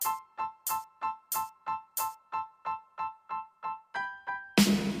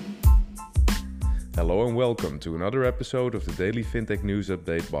Hello and welcome to another episode of the Daily FinTech News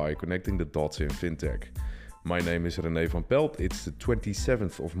Update by Connecting the Dots in FinTech. My name is René van Pelt. It's the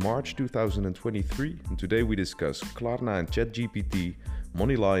 27th of March 2023 and today we discuss Klarna and ChatGPT,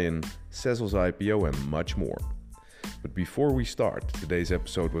 MoneyLion, Sezzle's IPO and much more. But before we start, today's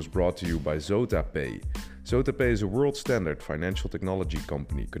episode was brought to you by ZotaPay. ZotaPay is a world standard financial technology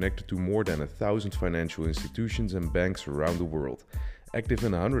company connected to more than 1,000 financial institutions and banks around the world, active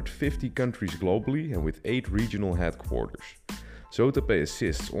in 150 countries globally and with 8 regional headquarters. ZotaPay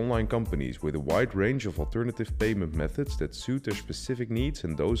assists online companies with a wide range of alternative payment methods that suit their specific needs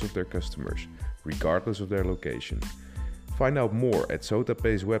and those of their customers, regardless of their location. Find out more at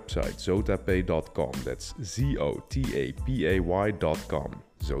ZotaPay's website, zotapay.com. That's zotapay.com,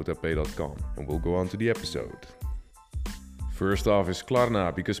 zotapay.com. And we'll go on to the episode. First off is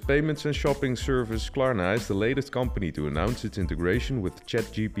Klarna, because payments and shopping service Klarna is the latest company to announce its integration with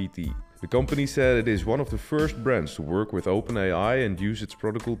ChatGPT. The company said it is one of the first brands to work with OpenAI and use its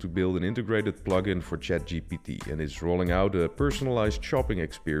protocol to build an integrated plugin for ChatGPT, and is rolling out a personalized shopping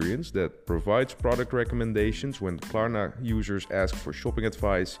experience that provides product recommendations when Klarna users ask for shopping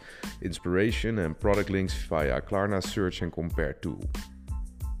advice, inspiration and product links via Klarna's search and compare tool.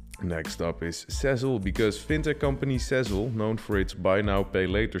 Next up is Sezzle, because fintech company Sezzle, known for its buy now pay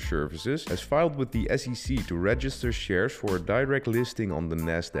later services, has filed with the SEC to register shares for a direct listing on the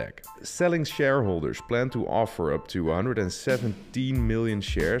Nasdaq. Selling shareholders plan to offer up to 117 million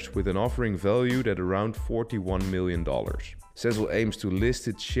shares with an offering valued at around $41 million. Sezzle aims to list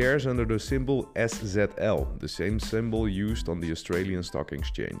its shares under the symbol SZL, the same symbol used on the Australian Stock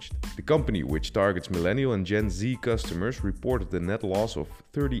Exchange. The company, which targets millennial and Gen Z customers, reported a net loss of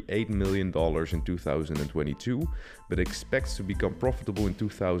 $38 million in 2022, but expects to become profitable in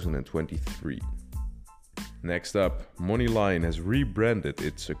 2023. Next up, MoneyLion has rebranded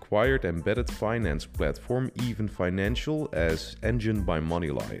its acquired embedded finance platform HeavyFinance as Engine by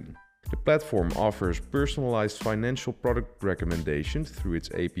MoneyLion. The platform offers personalized financial product recommendations through its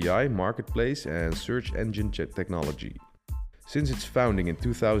API, marketplace and search engine technology. Since its founding in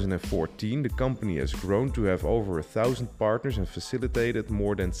 2014, the company has grown to have over 1,000 partners and facilitated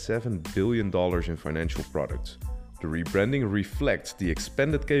more than $7 billion in financial products. The rebranding reflects the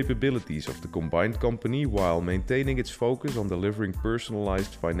expanded capabilities of the combined company while maintaining its focus on delivering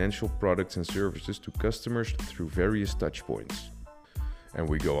personalized financial products and services to customers through various touchpoints. And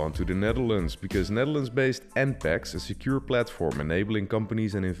we go on to the Netherlands, because Netherlands-based NPEX, a secure platform enabling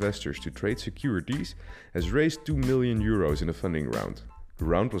companies and investors to trade securities, has raised €2 million in a funding round. The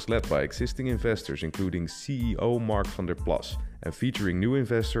round was led by existing investors including CEO Mark van der Plas and featuring new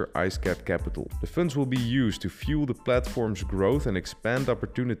investor IceCat Capital. The funds will be used to fuel the platform's growth and expand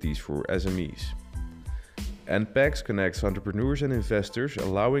opportunities for SMEs. NPEX connects entrepreneurs and investors,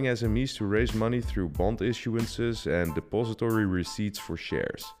 allowing SMEs to raise money through bond issuances and depository receipts for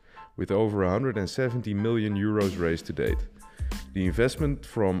shares, with over €170 million raised to date. The investment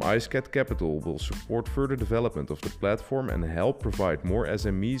from IceCat Capital will support further development of the platform and help provide more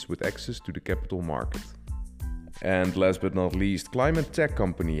SMEs with access to the capital market. And last but not least, climate tech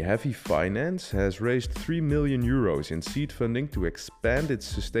company HeavyFinance has raised €3 million in seed funding to expand its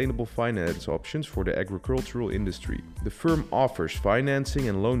sustainable finance options for the agricultural industry. The firm offers financing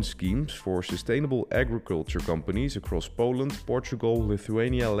and loan schemes for sustainable agriculture companies across Poland, Portugal,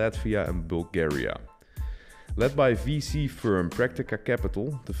 Lithuania, Latvia and Bulgaria. Led by VC firm Practica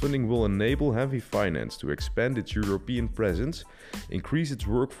Capital, the funding will enable HeavyFinance to expand its European presence, increase its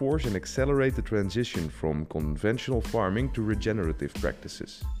workforce and accelerate the transition from conventional farming to regenerative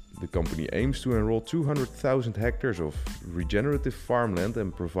practices. The company aims to enroll 200,000 hectares of regenerative farmland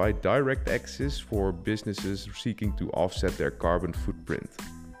and provide direct access for businesses seeking to offset their carbon footprint.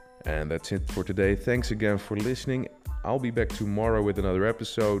 And that's it for today. Thanks again for listening. I'll be back tomorrow with another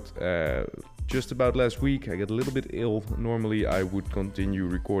episode. Just about last week, I got a little bit ill. Normally, I would continue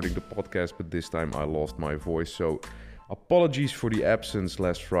recording the podcast, but this time I lost my voice. So apologies for the absence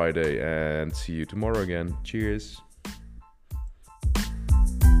last Friday and see you tomorrow again. Cheers.